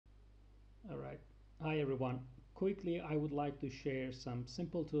Hi everyone. Quickly, I would like to share some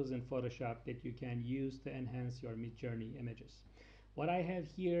simple tools in Photoshop that you can use to enhance your MidJourney images. What I have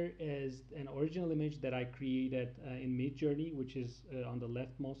here is an original image that I created in MidJourney, which is on the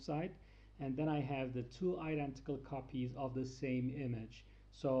leftmost side. And then I have the two identical copies of the same image.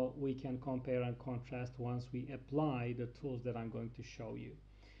 So we can compare and contrast once we apply the tools that I'm going to show you.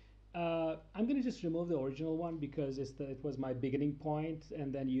 I'm going to just remove the original one because it was my beginning point,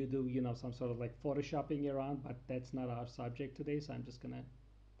 and then you do some sort of like photoshopping around, but that's not our subject today, so I'm just going to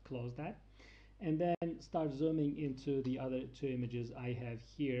close that and then start zooming into the other two images I have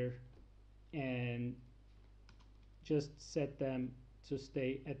here and just set them to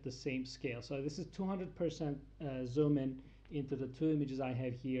stay at the same scale. So this is 200% zoom in into the two images I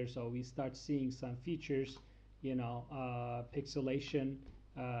have here. So we start seeing some features, pixelation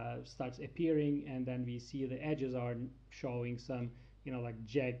starts appearing, and then we see the edges are showing some, like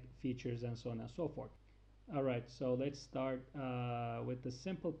jagged features and so on and so forth. All right, so let's start with the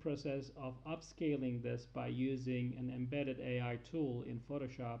simple process of upscaling this by using an embedded AI tool in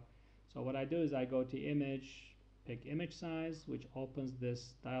Photoshop. So what I do is I go to image, pick image size, which opens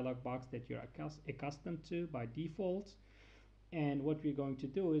this dialog box that you're accustomed to by default. And what we're going to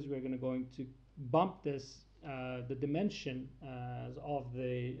do is we're going to bump this the dimension of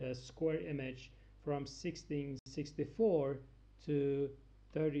the square image from 1664 to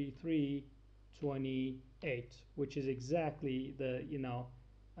 3328, which is exactly the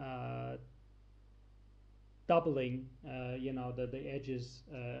uh, doubling the edges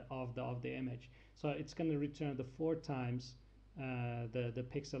of the image. So it's going to return the 4 times the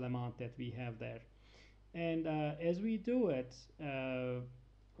pixel amount that we have there. And as we do it,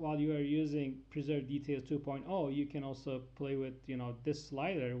 while you are using Preserve Details 2.0, you can also play with this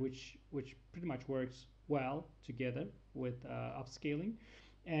slider, which pretty much works well together with upscaling.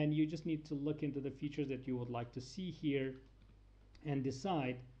 And you just need to look into the features that you would like to see here and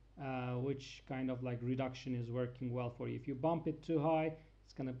decide which kind of like reduction is working well for you. If you bump it too high,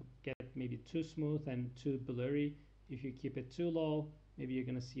 it's going to get maybe too smooth and too blurry. If you keep it too low, maybe you're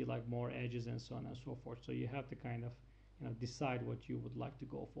going to see like more edges and so on and so forth. So you have to kind of decide what you would like to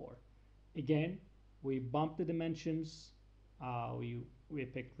go for. Again, we bump the dimensions, we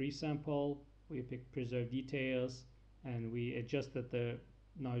pick resample, we pick preserve details, and we adjusted the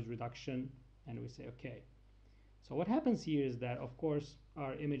noise reduction, and we say okay. So what happens here is that, of course,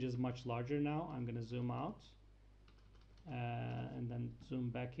 our image is much larger now. I'm going to zoom out and then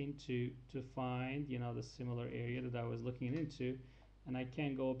zoom back into to find, the similar area that I was looking into. And I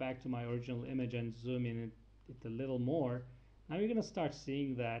can go back to my original image and zoom in it a little more. Now you're going to start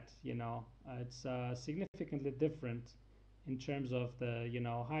seeing that, it's significantly different in terms of the,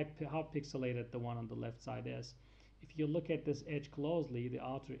 how pixelated the one on the left side is. If you look at this edge closely, the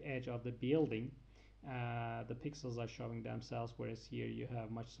outer edge of the building, the pixels are showing themselves, whereas here you have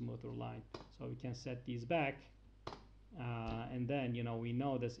much smoother line. So we can set these back, and then we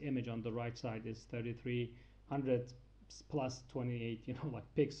know this image on the right side is 3300 plus 28 like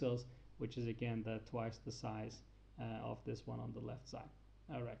pixels, which is again twice the size of this one on the left side.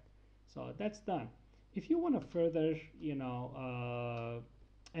 All right, so that's done. If you want to further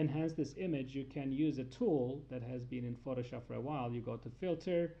enhance this image, you can use a tool that has been in Photoshop for a while. You go to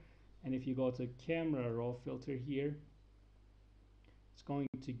filter, and if you go to camera raw filter here, it's going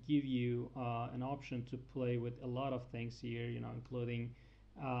to give you an option to play with a lot of things here, including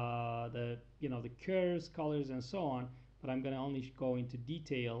the curves, colors, and so on. But I'm going to only go into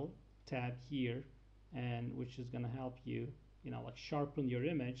detail tab here, and which is going to help you, like sharpen your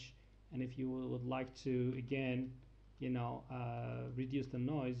image. And if you would like to again, reduce the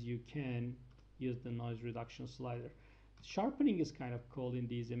noise, you can use the noise reduction slider. Sharpening is kind of cool in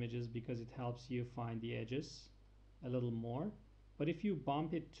these images because it helps you find the edges a little more. But if you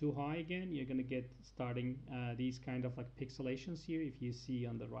bump it too high again, you're going to get starting these kind of like pixelations here. If you see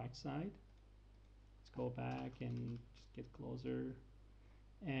on the right side, let's go back and just get closer.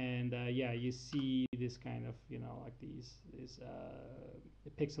 And yeah, you see this kind of, like this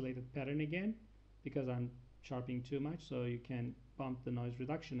pixelated pattern again because I'm sharpening too much. So you can bump the noise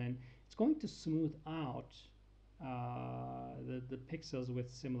reduction, and it's going to smooth out the pixels with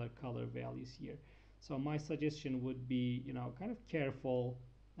similar color values here. So my suggestion would be, kind of careful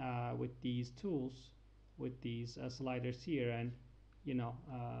with these tools, with these sliders here, and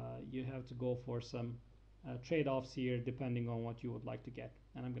you have to go for some trade-offs here depending on what you would like to get.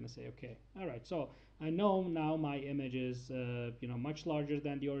 And I'm going to say okay. All right, so I know now my image is much larger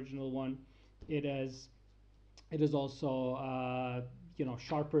than the original one. It is also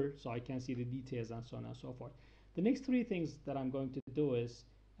sharper, so I can see the details and so on and so forth. The next three things that I'm going to do is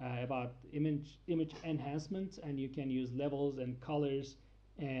about image enhancement, and you can use levels and colors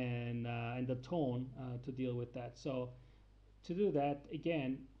and the tone to deal with that. So to do that,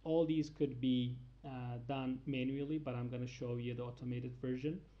 again, all these could be done manually, but I'm going to show you the automated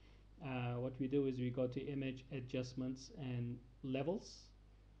version. What we do is we go to image adjustments and levels,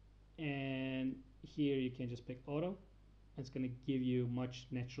 and here you can just pick auto. It's going to give you much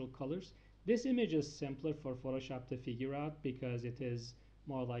natural colors. This image is simpler for Photoshop to figure out because it is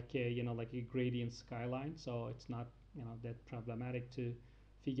more like a, like a gradient skyline, so it's not, that problematic to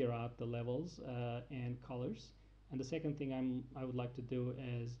figure out the levels and colors. And the second thing I would like to do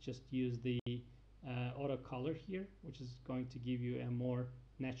is just use the auto color here, which is going to give you a more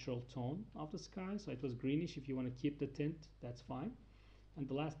natural tone of the sky. So it was greenish. If you want to keep the tint, that's fine. And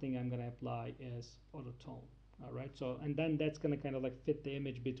the last thing I'm going to apply is auto tone. All right, so and then that's going to kind of like fit the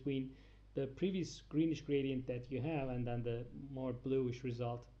image between the previous greenish gradient that you have and then the more bluish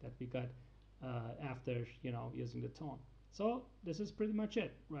result that we got after using the tone. So this is pretty much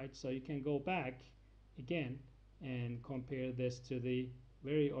it, right? So you can go back again and compare this to the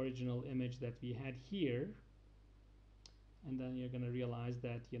very original image that we had here, and then you're going to realize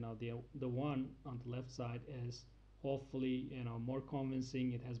that the one on the left side is hopefully more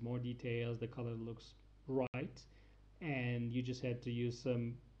convincing. It has more details, the color looks right, and you just had to use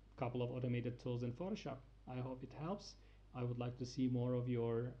some couple of automated tools in Photoshop. I hope it helps. I would like to see more of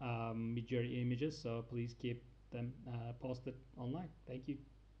your MidJourney images, so please keep them posted online. Thank you.